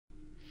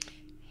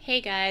Hey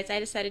guys, I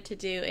decided to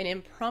do an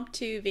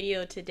impromptu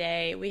video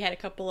today. We had a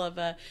couple of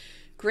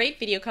great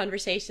video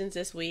conversations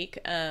this week.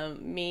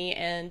 Me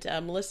and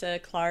Melissa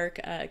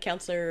Clark,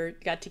 counselor,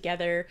 got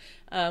together.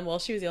 Well,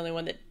 she was the only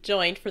one that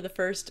joined for the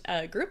first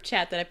group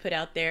chat that I put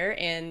out there,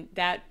 and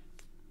that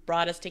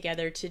brought us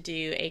together to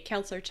do a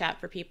counselor chat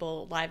for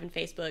people live on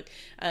Facebook.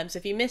 So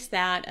if you missed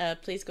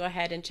that, please go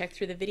ahead and check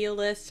through the video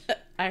list.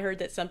 I heard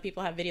that some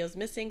people have videos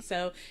missing,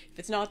 so if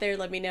it's not there,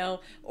 let me know.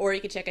 Or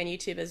you can check on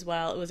YouTube as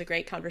well. It was a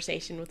great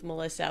conversation with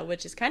Melissa,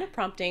 which is kind of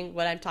prompting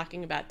what I'm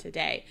talking about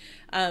today.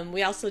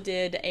 We also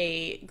did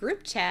a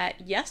group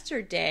chat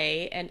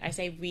yesterday, and I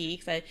say we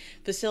because I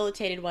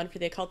facilitated one for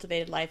the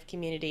Cultivated Life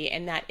community,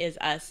 and that is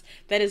us.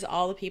 That is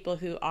all the people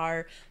who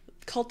are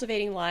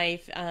cultivating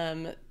life,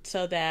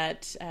 so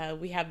that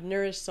we have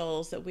nourished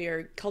souls, that we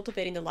are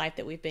cultivating the life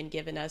that we've been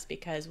given us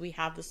because we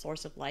have the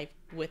source of life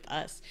with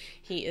us.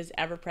 He is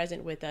ever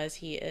present with us.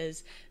 He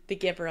is the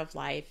giver of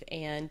life,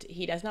 and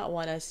he does not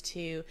want us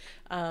to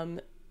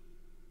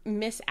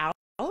miss out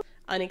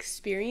on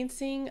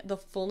experiencing the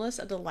fullness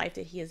of the life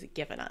that he has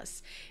given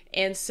us.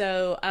 And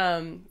so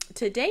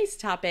today's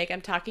topic,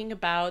 I'm talking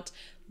about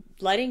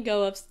letting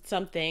go of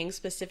something,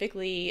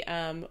 specifically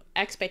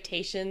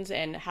expectations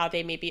and how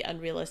they may be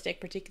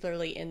unrealistic,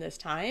 particularly in this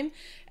time,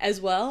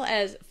 as well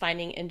as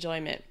finding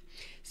enjoyment.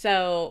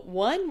 So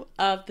one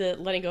of the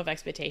letting go of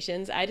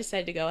expectations, I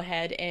decided to go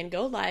ahead and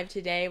go live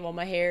today while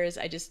my hair is,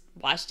 I just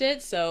washed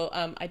it. So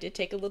I did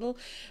take a little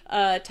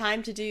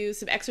time to do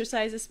some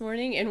exercise this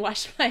morning and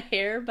wash my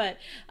hair, but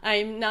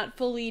I'm not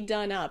fully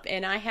done up.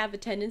 And I have a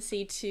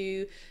tendency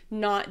to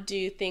not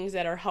do things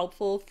that are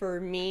helpful for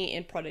me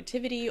in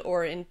productivity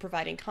or in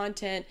providing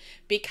content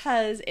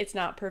because it's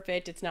not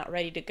perfect, it's not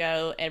ready to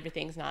go,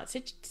 everything's not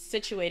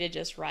situated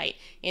just right.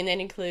 And that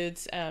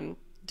includes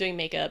doing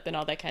makeup and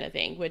all that kind of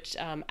thing, which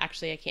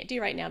actually I can't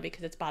do right now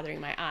because it's bothering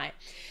my eye.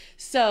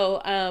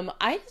 So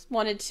I just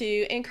wanted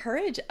to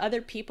encourage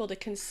other people to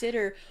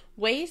consider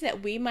ways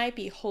that we might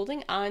be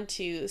holding on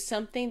to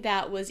something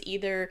that was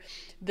either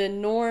the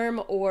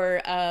norm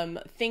or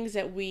things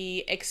that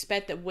we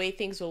expect the way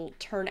things will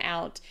turn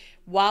out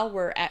while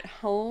we're at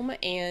home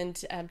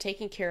and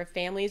taking care of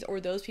families,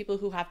 or those people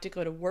who have to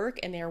go to work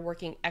and they are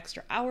working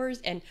extra hours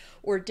and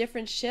or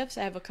different shifts.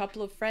 I have a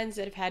couple of friends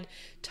that have had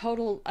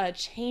total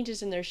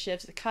changes in their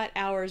shifts, cut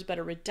hours, but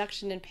a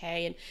reduction in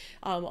pay, and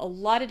a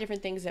lot of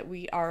different things that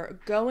we are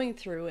going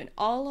through, and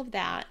all of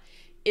that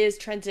is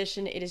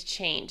transition, it is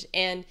change.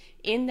 And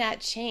in that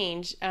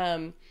change,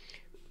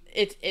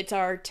 it's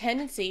our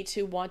tendency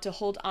to want to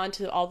hold on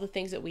to all the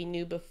things that we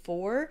knew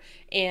before,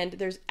 and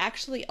there's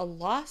actually a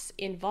loss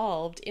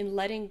involved in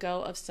letting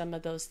go of some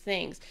of those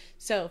things.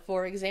 So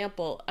for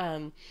example,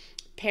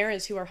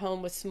 parents who are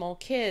home with small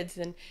kids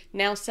and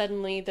now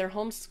suddenly they're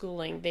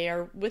homeschooling, they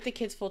are with the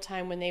kids full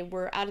time when they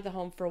were out of the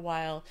home for a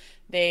while,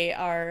 they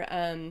are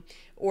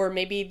or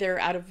maybe they're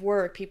out of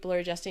work, people are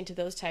adjusting to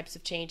those types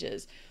of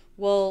changes.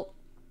 Well,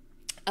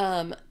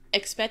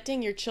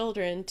 expecting your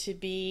children to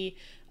be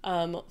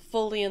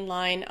fully in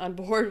line on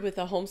board with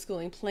a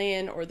homeschooling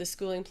plan or the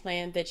schooling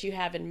plan that you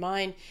have in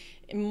mind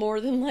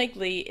more than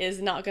likely is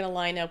not going to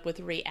line up with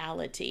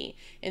reality.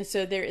 And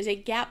so there is a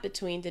gap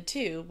between the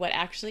two, what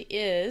actually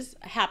is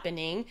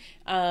happening,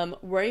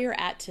 where you're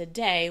at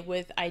today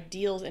with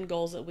ideals and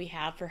goals that we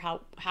have for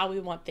how we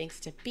want things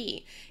to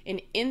be.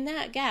 And in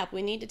that gap,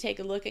 we need to take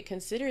a look at,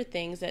 consider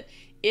things that,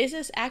 is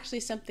this actually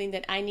something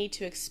that I need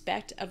to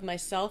expect of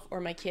myself or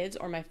my kids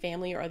or my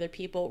family or other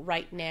people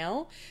right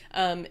now?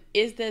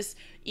 Is this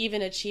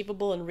even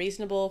achievable and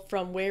reasonable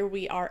from where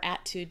we are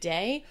at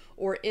today?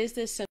 Or is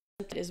this something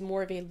that is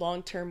more of a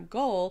long-term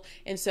goal,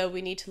 and so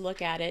we need to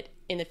look at it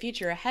in the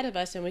future ahead of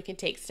us and we can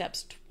take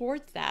steps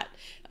towards that.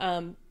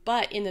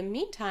 But in the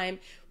meantime,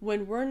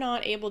 when we're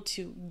not able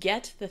to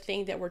get the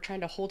thing that we're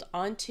trying to hold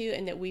on to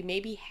and that we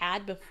maybe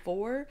had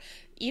before,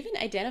 even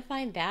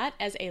identifying that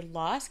as a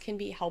loss can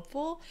be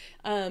helpful.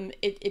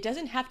 It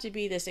doesn't have to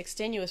be this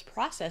extenuous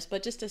process,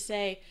 but just to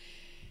say,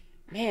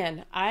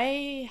 man,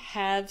 I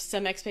have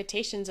some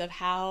expectations of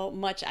how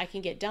much I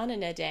can get done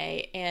in a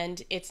day,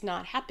 and it's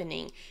not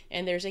happening.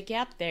 And there's a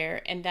gap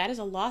there, and that is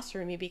a loss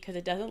for me because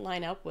it doesn't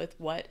line up with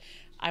what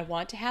I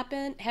want to have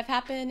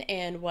happen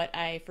and what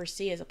I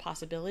foresee as a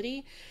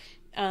possibility.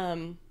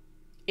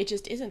 It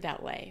just isn't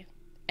that way.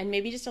 And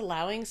maybe just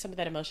allowing some of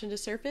that emotion to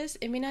surface,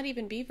 it may not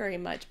even be very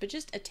much, but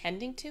just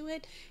attending to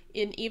it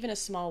in even a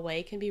small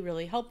way can be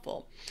really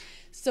helpful.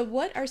 So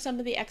what are some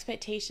of the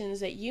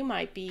expectations that you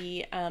might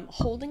be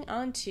holding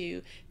on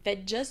to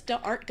that just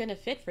aren't going to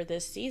fit for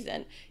this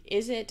season?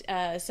 Is it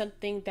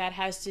something that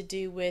has to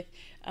do with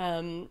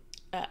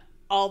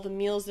all the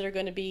meals that are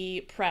going to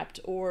be prepped,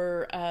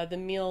 or the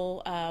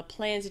meal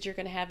plans that you're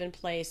going to have in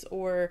place,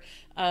 or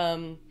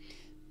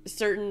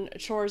certain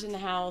chores in the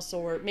house,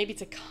 or maybe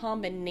it's a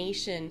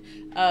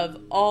combination of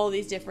all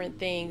these different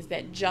things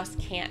that just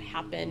can't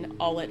happen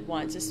all at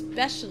once,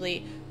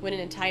 especially when an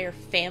entire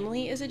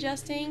family is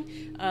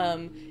adjusting.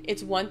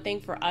 It's one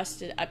thing for us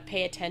to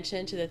pay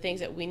attention to the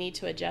things that we need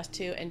to adjust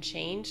to and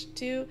change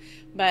to,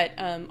 but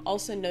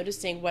also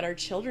noticing what our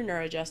children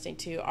are adjusting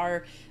to,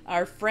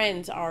 our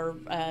friends, our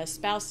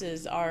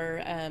spouses,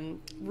 our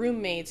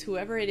roommates,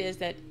 whoever it is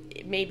that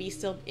may be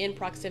still in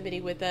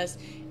proximity with us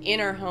in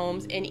our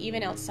homes and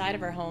even outside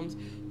of our homes.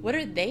 What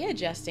are they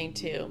adjusting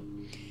to?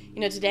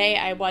 You know, today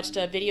I watched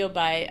a video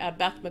by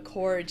Beth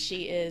McCord.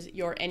 She is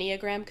your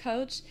Enneagram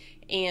coach.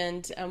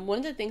 And one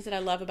of the things that I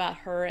love about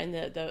her and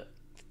the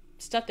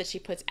stuff that she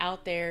puts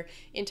out there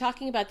in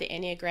talking about the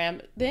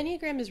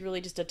Enneagram is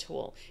really just a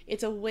tool.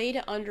 It's a way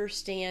to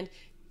understand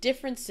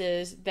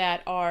differences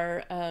that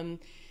are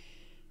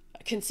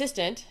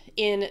consistent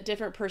in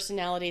different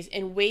personalities,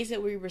 in ways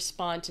that we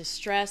respond to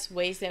stress,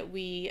 ways that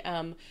we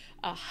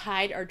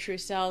hide our true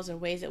selves,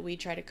 and ways that we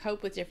try to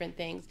cope with different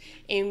things.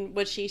 And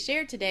what she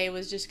shared today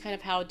was just kind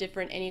of how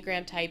different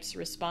Enneagram types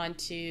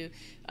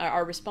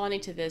are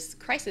responding to this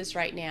crisis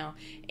right now.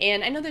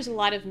 And I know there's a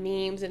lot of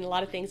memes and a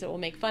lot of things that will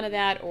make fun of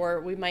that,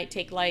 or we might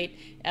take light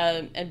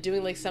of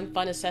doing like some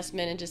fun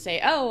assessment and just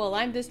say, oh, well,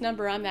 I'm this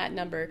number, I'm that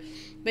number.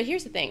 But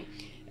here's the thing.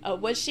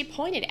 What she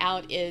pointed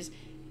out is,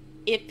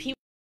 if people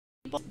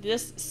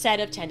this set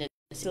of tendencies,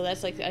 so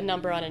that's like a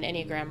number on an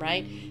Enneagram,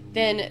 right?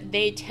 Then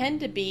they tend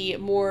to be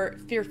more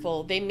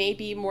fearful. They may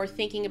be more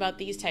thinking about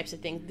these types of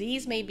things.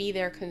 These may be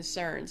their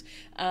concerns.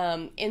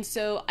 And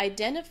so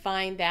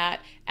identifying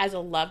that as a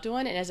loved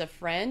one and as a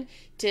friend,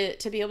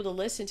 to be able to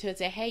listen to and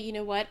say, hey, you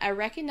know what? I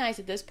recognize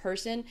that this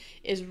person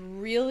is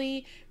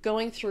really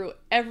going through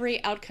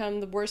every outcome,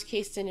 the worst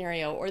case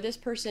scenario, or this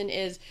person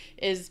is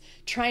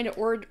trying to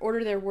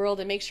order their world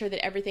and make sure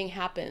that everything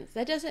happens.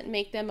 That doesn't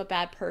make them a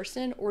bad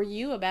person or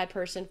you a bad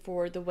person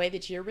for the way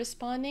that you're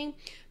responding,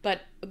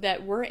 but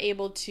that we're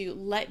able to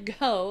let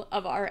go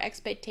of our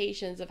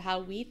expectations of how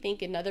we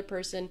think another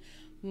person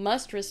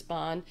must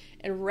respond,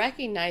 and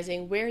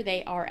recognizing where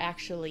they are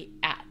actually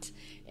at.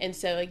 And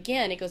so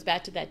again, it goes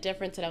back to that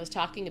difference that I was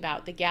talking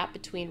about, the gap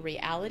between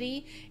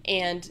reality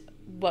and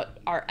what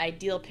our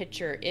ideal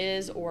picture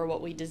is, or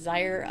what we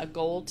desire a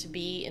goal to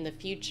be in the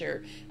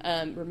future.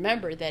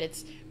 Remember that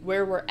it's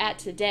where we're at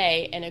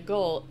today, and a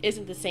goal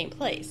isn't the same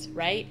place,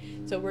 right?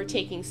 So we're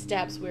taking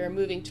steps, we're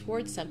moving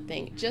towards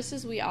something. Just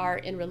as we are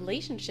in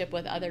relationship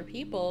with other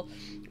people,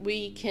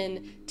 we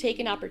can take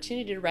an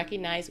opportunity to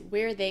recognize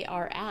where they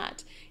are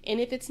at. And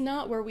if it's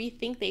not where we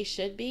think they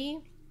should be,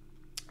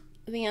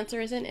 the answer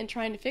isn't in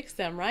trying to fix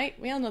them, right?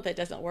 We all know that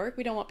doesn't work.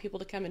 We don't want people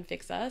to come and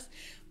fix us,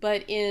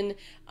 but in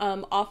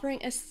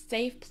offering a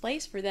safe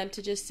place for them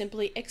to just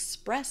simply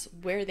express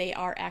where they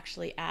are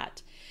actually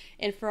at.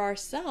 And for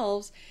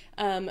ourselves,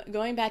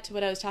 going back to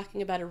what I was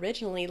talking about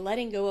originally,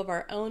 letting go of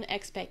our own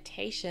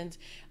expectations,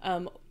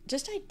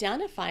 just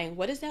identifying,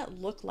 what does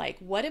that look like?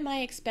 What am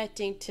I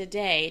expecting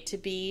today to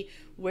be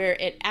where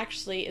it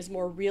actually is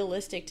more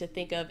realistic to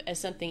think of as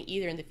something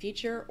either in the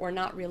future or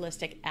not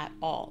realistic at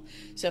all?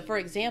 So for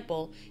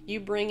example, you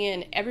bring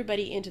in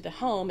everybody into the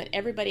home and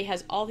everybody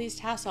has all these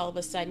tasks all of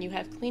a sudden. You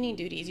have cleaning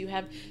duties, you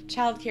have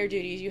childcare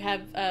duties, you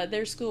have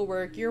their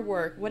schoolwork, your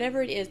work,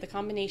 whatever it is, the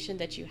combination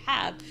that you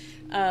have.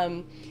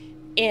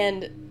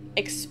 And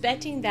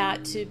expecting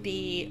that to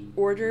be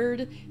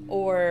ordered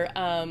or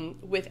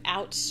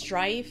without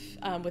strife,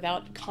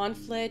 without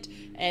conflict,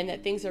 and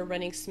that things are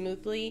running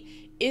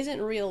smoothly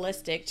isn't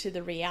realistic to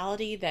the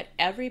reality that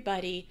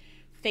everybody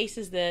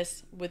faces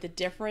this with a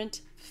different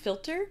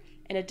filter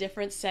and a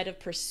different set of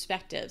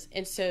perspectives.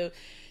 And so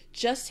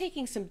just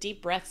taking some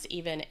deep breaths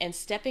even and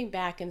stepping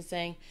back and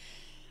saying,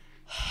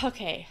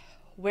 okay,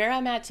 where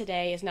I'm at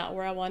today is not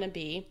where I want to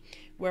be.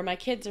 Where my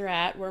kids are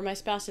at, where my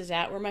spouse is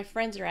at, where my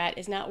friends are at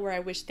is not where I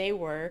wish they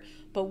were,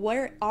 but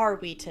where are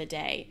we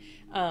today?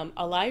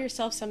 Allow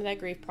yourself some of that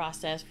grief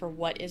process for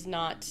what is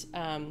not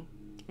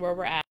where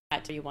we're at,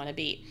 where you want to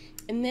be.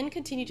 And then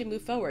continue to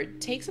move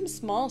forward. Take some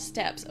small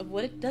steps of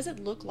what it does it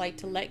look like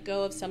to let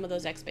go of some of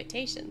those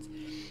expectations.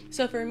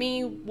 So for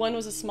me, one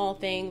was a small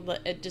thing.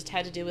 It just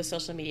had to do with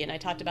social media. And I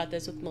talked about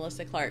this with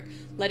Melissa Clark,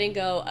 letting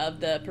go of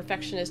the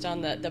perfectionist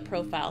on the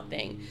profile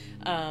thing,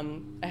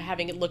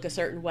 having it look a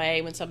certain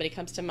way when somebody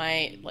comes to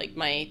my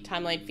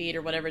timeline feed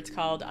or whatever it's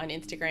called on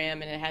Instagram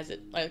and it has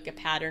it like a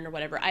pattern or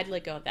whatever. I'd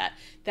let go of that.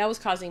 That was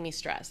causing me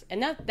stress.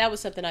 And that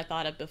was something I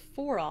thought of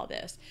before all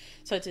this.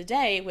 So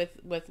today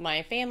with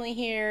my family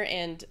here,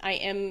 and I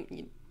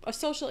am a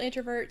social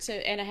introvert,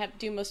 and I have to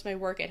do most of my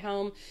work at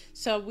home,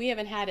 so we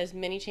haven't had as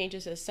many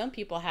changes as some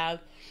people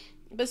have,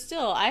 but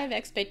still I have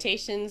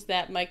expectations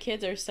that my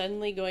kids are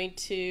suddenly going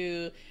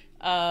to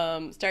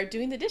start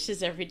doing the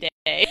dishes every day.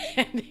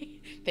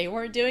 They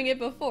weren't doing it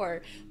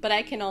before, but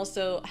I can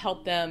also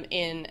help them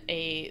in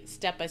a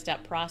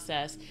step-by-step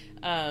process.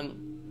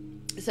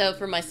 So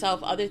for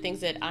myself, other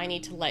things that I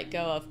need to let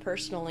go of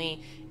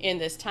personally in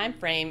this time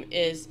frame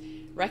is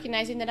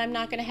recognizing that I'm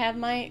not going to have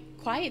my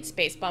quiet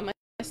space by myself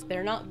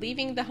They're not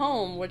leaving the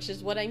home, which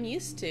is what I'm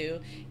used to,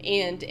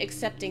 and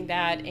accepting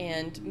that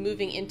and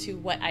moving into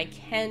what I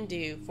can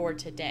do for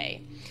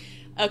today.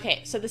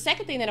 Okay, so the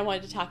second thing that I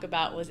wanted to talk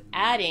about was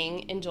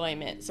adding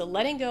enjoyment. So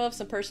letting go of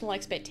some personal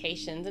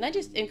expectations. And I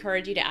just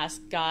encourage you to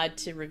ask God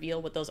to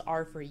reveal what those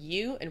are for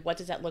you and what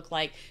does that look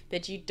like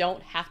that you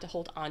don't have to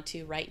hold on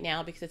to right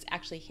now, because it's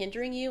actually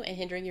hindering you and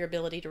hindering your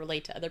ability to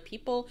relate to other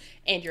people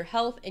and your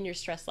health and your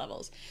stress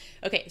levels.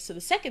 Okay, so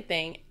the second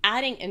thing,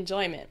 adding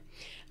enjoyment.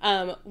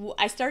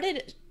 I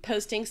started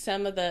posting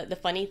some of the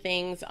funny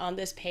things on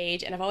this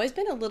page, and I've always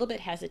been a little bit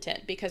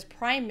hesitant because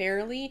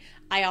primarily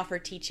I offer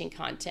teaching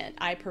content.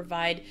 I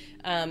provide,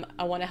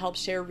 I want to help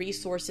share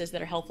resources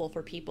that are helpful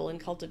for people in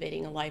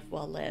cultivating a life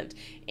well lived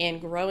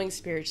and growing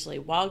spiritually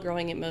while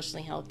growing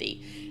emotionally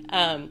healthy.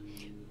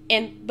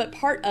 But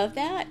part of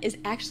that is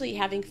actually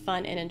having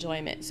fun and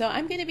enjoyment. So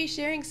I'm going to be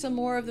sharing some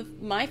more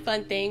of my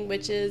fun thing,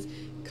 which is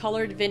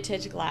colored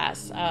vintage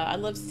glass. I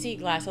love sea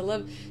glass. I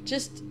love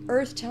just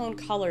earth tone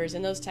colors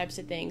and those types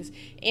of things,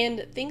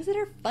 and things that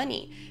are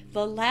funny.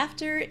 The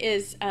laughter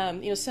is,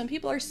 some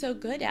people are so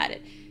good at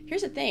it.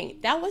 Here's the thing,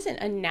 that wasn't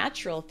a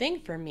natural thing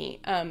for me.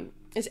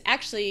 It's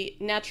actually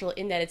natural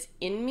in that it's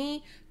in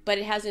me, but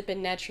it hasn't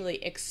been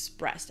naturally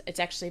expressed. It's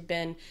actually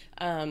been,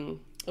 kind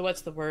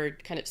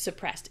of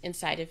suppressed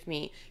inside of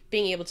me,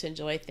 being able to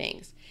enjoy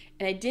things.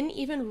 And I didn't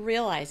even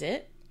realize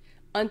it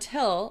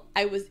until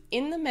I was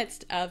in the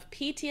midst of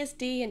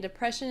PTSD and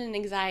depression and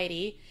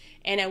anxiety,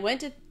 and I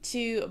went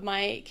to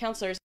my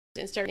counselors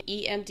and started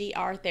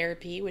EMDR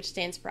therapy, which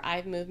stands for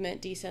eye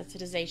movement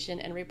desensitization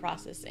and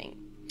reprocessing.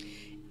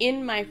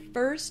 In my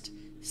first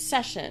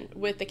session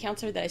with the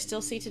counselor that I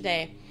still see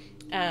today,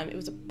 it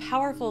was a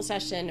powerful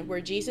session where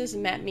Jesus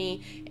met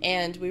me,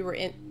 and we were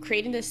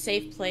creating this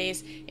safe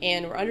place,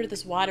 and we're under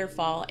this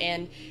waterfall,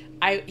 and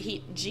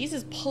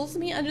Jesus pulls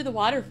me under the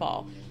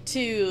waterfall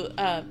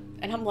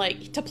and I'm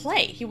like, to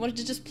play. He wanted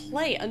to just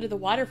play under the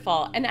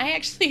waterfall. And I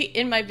actually,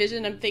 in my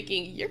vision, I'm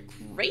thinking, you're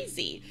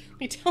crazy.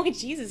 You're telling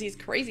Jesus he's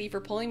crazy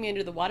for pulling me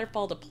under the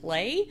waterfall to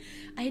play?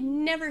 I had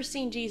never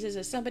seen Jesus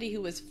as somebody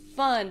who was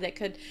fun,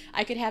 that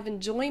I could have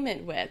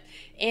enjoyment with.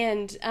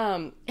 And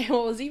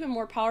what was even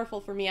more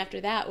powerful for me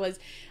after that was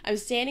I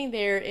was standing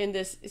there in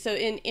this, so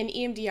in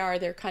EMDR,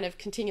 they're kind of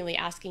continually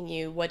asking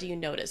you, what do you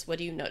notice? What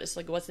do you notice?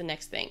 Like, what's the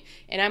next thing?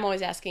 And I'm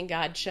always asking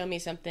God, show me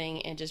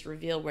something and just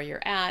reveal where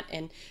you're at.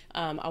 And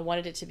I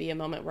wanted it to be a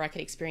moment where I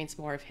could experience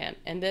more of him.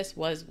 And this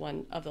was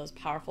one of those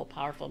powerful,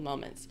 powerful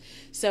moments.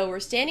 So we're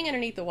standing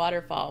underneath the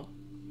waterfall,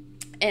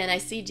 and I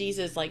see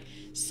Jesus like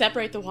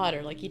separate the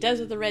water like he does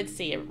with the Red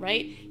Sea,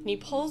 right? And he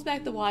pulls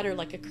back the water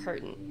like a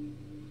curtain.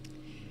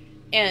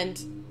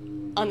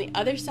 And on the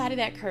other side of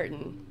that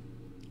curtain,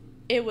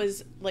 it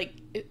was like,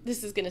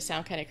 this is going to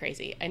sound kind of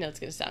crazy. I know it's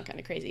going to sound kind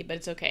of crazy, but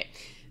it's okay.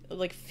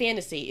 Like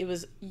fantasy. It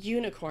was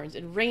unicorns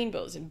and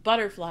rainbows and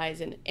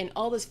butterflies and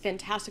all this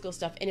fantastical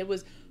stuff. And it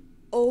was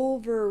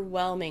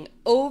overwhelming,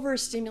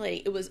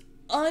 overstimulating. It was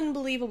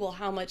unbelievable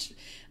how much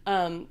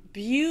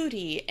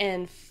beauty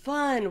and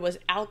fun was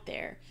out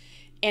there.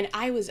 And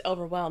I was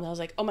overwhelmed. I was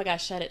like, oh my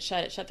gosh, shut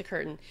the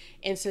curtain.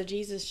 And so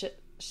Jesus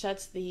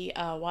shuts the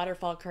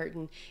waterfall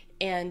curtain,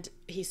 and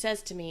he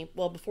says to me,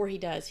 well, before he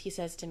does, he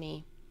says to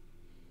me,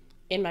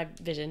 in my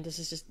vision, this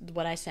is just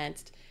what I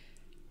sensed,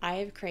 I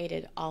have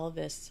created all of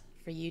this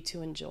for you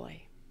to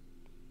enjoy.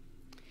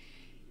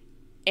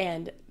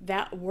 And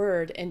that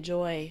word,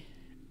 enjoy,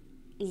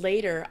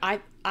 later,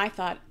 I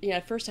thought,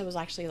 at first I was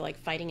actually like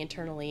fighting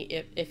internally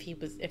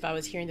if I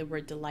was hearing the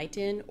word delight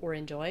in or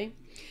enjoy.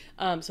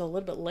 So a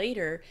little bit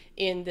later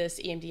in this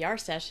EMDR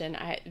session,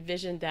 I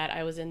visioned that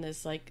I was in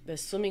this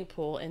swimming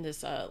pool in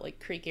this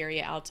creek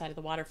area outside of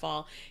the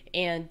waterfall,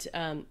 and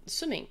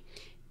swimming.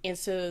 And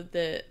so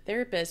the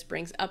therapist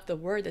brings up the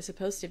word that's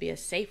supposed to be a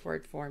safe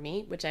word for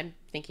me, which I'm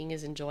thinking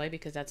is enjoy,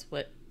 because that's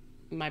what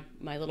my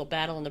little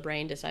battle in the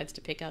brain decides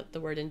to pick out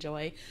the word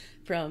enjoy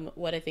from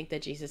what I think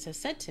that Jesus has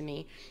said to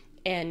me.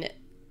 And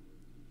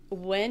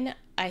when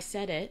I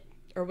said it,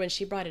 or when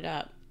she brought it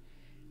up,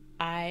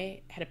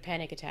 I had a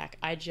panic attack.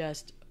 I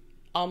just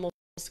almost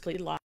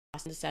completely lost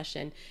the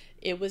session.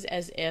 It was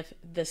as if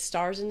the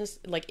stars in this,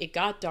 it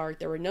got dark.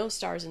 There were no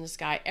stars in the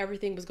sky.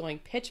 Everything was going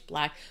pitch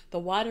black. The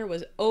water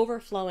was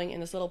overflowing in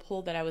this little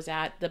pool that I was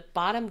at. The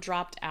bottom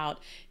dropped out,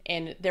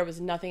 and there was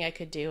nothing I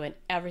could do, and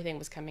everything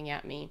was coming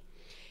at me.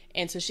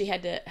 And so she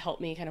had to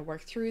help me kind of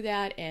work through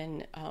that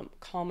and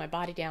calm my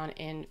body down.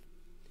 And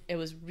it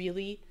was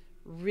really,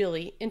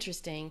 really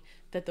interesting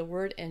that the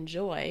word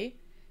enjoy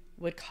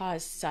would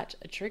cause such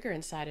a trigger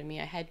inside of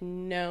me. I had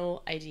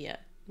no idea.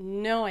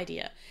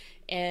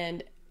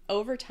 And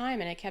over time,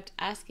 and I kept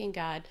asking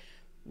God,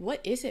 what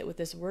is it with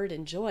this word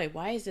enjoy?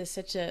 Why was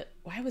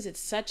it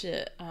such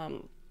a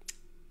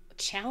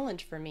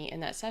challenge for me in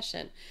that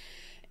session?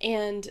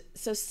 And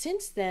so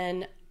since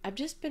then, I've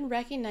just been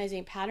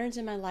recognizing patterns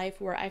in my life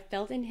where I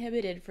felt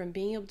inhibited from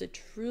being able to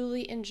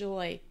truly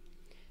enjoy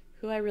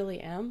who I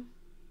really am,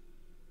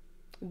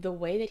 the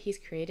way that he's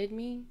created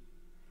me,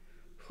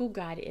 who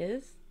God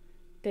is,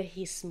 that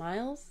he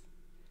smiles,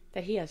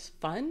 that he has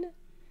fun,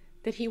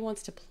 that he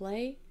wants to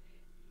play,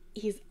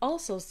 he's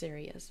also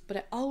serious, but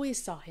I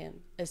always saw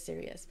him as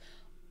serious.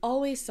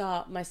 Always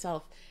saw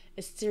myself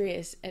as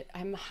serious.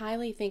 I'm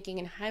highly thinking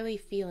and highly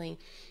feeling,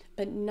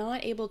 but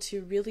not able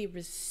to really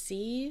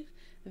receive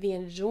the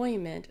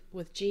enjoyment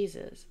with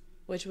Jesus,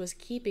 which was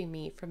keeping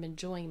me from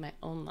enjoying my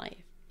own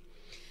life.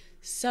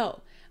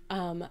 So,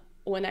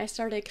 when I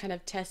started kind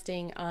of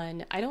testing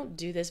on, I don't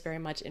do this very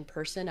much in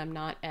person. I'm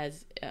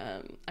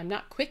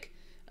not quick.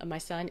 My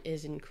son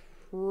is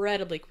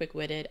incredibly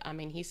quick-witted. I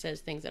mean, he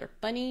says things that are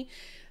funny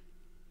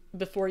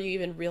before you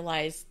even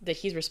realize that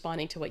he's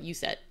responding to what you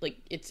said. Like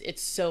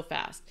it's so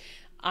fast.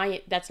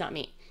 That's not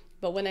me.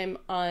 But when I'm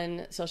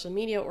on social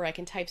media or I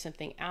can type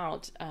something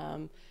out,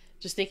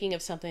 just thinking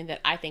of something that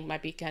I think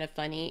might be kind of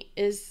funny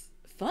is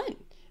fun.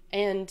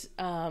 And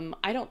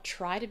I don't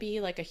try to be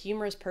like a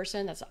humorous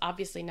person. That's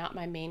obviously not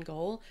my main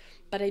goal.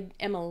 But I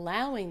am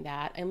allowing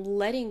that. I'm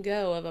letting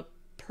go of a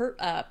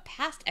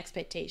past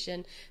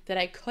expectation that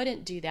I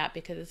couldn't do that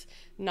because it's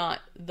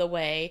not the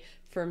way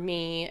for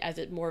me as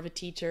more of a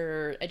teacher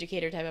or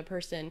educator type of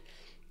person.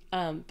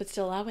 But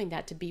still allowing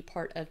that to be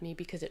part of me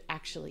because it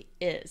actually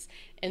is.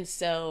 And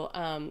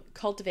so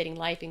cultivating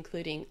life,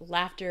 including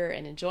laughter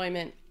and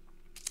enjoyment,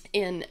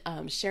 and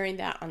sharing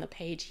that on the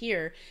page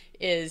here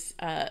is,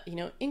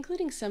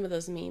 including some of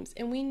those memes.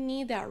 And we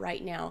need that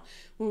right now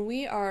when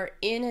we are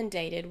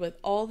inundated with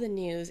all the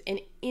news and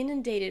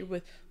inundated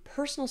with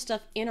personal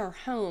stuff in our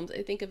homes.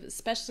 I think of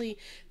especially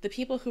the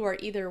people who are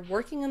either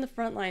working on the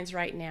front lines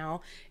right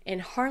now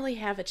and hardly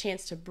have a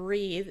chance to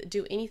breathe,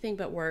 do anything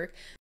but work.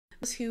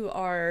 Those who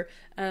are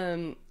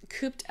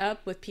cooped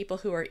up with people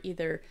who are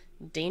either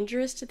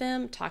dangerous to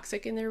them,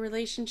 toxic in their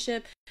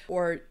relationship,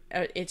 or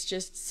it's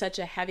just such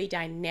a heavy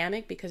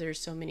dynamic because there's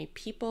so many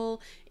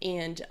people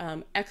and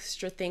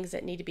extra things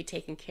that need to be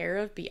taken care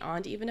of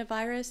beyond even a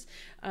virus.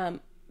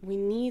 We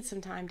need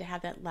some time to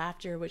have that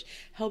laughter, which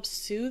helps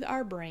soothe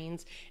our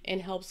brains and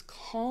helps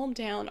calm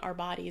down our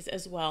bodies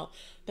as well.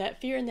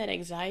 That fear and that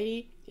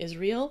anxiety is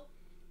real.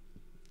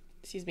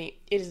 Excuse me.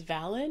 It is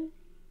valid,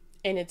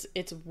 and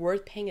it's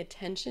worth paying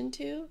attention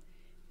to,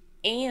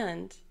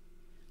 and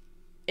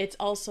it's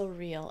also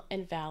real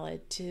and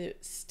valid to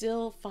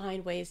still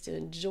find ways to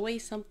enjoy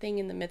something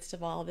in the midst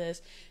of all of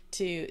this,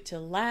 to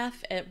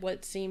laugh at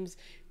what seems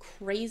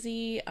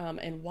crazy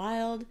and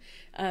wild.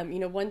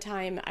 One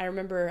time I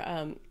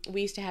remember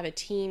we used to have a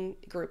teen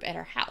group at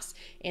our house,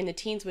 and the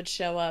teens would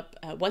show up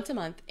once a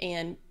month,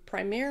 and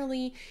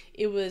primarily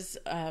it was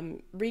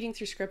reading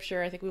through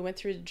scripture. I think we went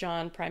through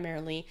John,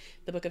 primarily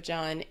the book of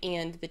John,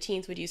 and the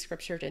teens would use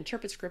scripture to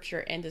interpret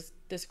scripture, and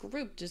this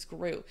group just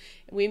grew.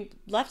 We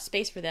left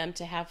space for them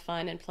to have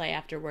fun and play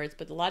afterwards,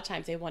 but a lot of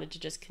times they wanted to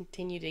just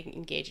continue to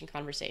engage in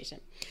conversation.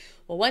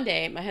 Well, one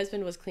day my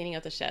husband was cleaning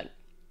out the shed,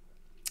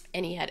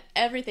 and he had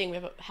everything. We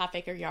have a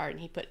half-acre yard, and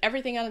he put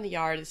everything out in the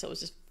yard, and so it was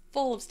just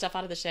full of stuff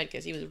out of the shed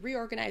because he was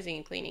reorganizing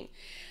and cleaning.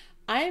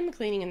 I'm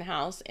cleaning in the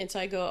house, and so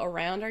I go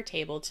around our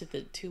table to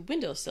the two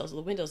windowsills,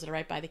 the windows that are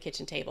right by the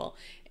kitchen table.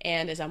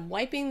 And as I'm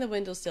wiping the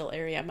windowsill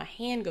area, my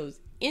hand goes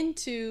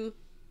into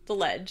the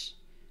ledge.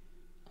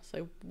 I was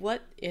like,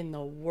 what in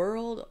the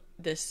world?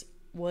 This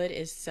wood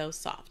is so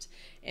soft.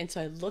 And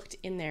so I looked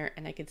in there,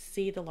 and I could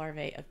see the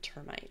larvae of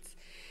termites.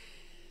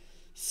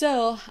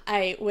 So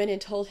I went and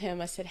told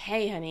him, I said,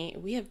 hey, honey,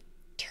 we have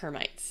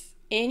termites.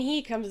 And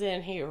he comes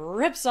in, he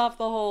rips off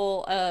the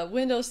whole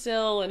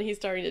windowsill, and he's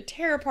starting to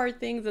tear apart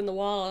things in the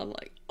wall. I'm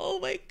like, oh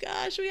my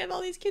gosh, we have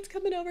all these kids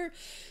coming over.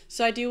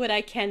 So I do what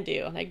I can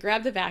do, and I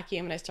grab the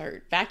vacuum, and I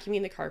start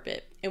vacuuming the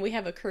carpet. And we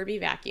have a Kirby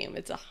vacuum.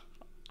 It's a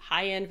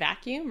high-end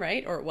vacuum,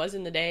 right? Or it was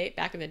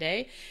back in the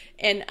day.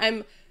 And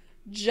I'm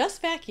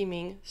just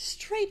vacuuming,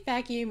 straight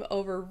vacuum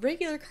over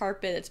regular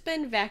carpet that's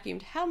been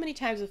vacuumed how many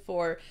times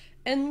before,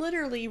 and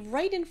literally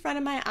right in front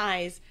of my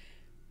eyes,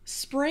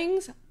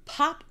 springs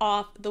pop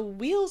off, the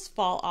wheels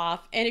fall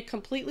off, and it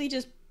completely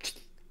just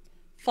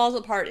falls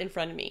apart in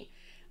front of me.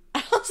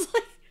 I was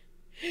like,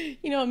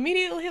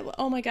 immediately,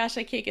 oh my gosh,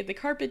 I can't get the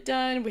carpet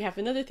done. We have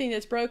another thing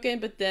that's broken,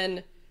 but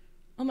then,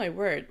 oh my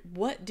word,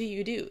 what do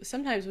you do?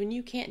 Sometimes when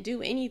you can't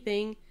do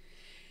anything,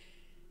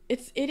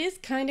 it is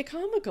kind of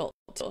comical.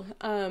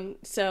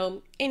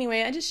 So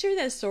anyway, I just shared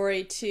that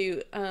story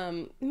to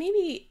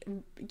maybe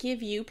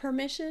give you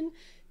permission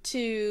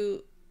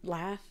to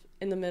laugh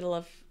in the middle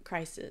of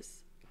crisis.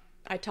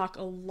 I talk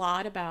a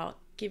lot about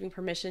giving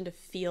permission to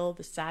feel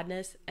the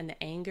sadness and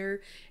the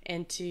anger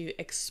and to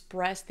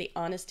express the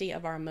honesty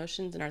of our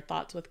emotions and our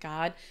thoughts with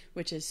God,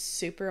 which is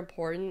super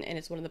important, and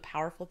it's one of the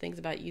powerful things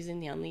about using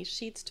the Unleash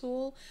Sheets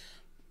tool.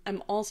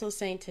 I'm also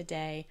saying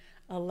today,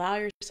 allow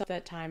yourself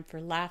that time for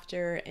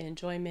laughter and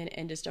enjoyment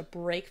and just a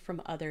break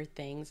from other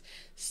things.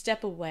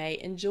 Step away,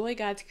 enjoy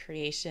God's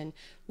creation,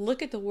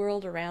 look at the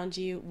world around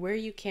you where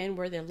you can,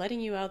 where they're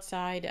letting you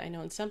outside. I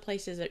know in some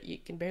places that you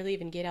can barely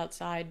even get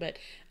outside, but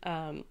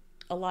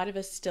a lot of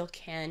us still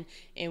can,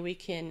 and we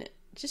can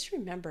just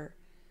remember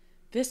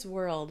this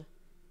world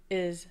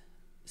is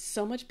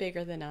so much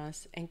bigger than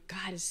us, and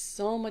God is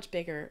so much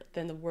bigger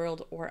than the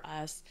world or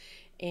us.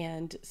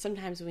 And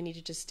sometimes we need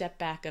to just step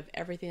back of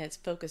everything that's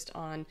focused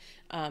on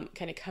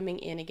kind of coming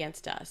in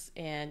against us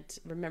and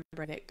remember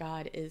that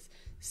God is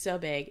so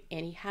big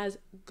and He has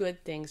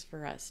good things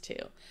for us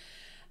too.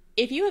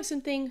 If you have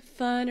something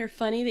fun or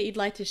funny that you'd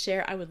like to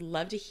share, I would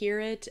love to hear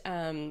it.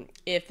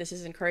 If this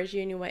has encouraged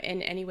you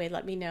in any way,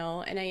 let me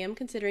know. And I am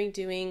considering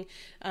doing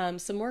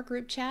some more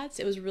group chats.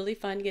 It was really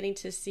fun getting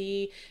to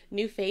see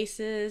new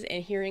faces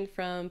and hearing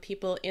from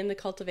people in the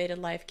Cultivated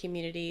Life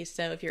community.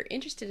 So if you're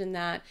interested in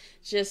that,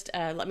 just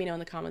let me know in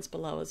the comments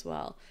below as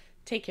well.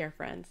 Take care,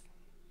 friends.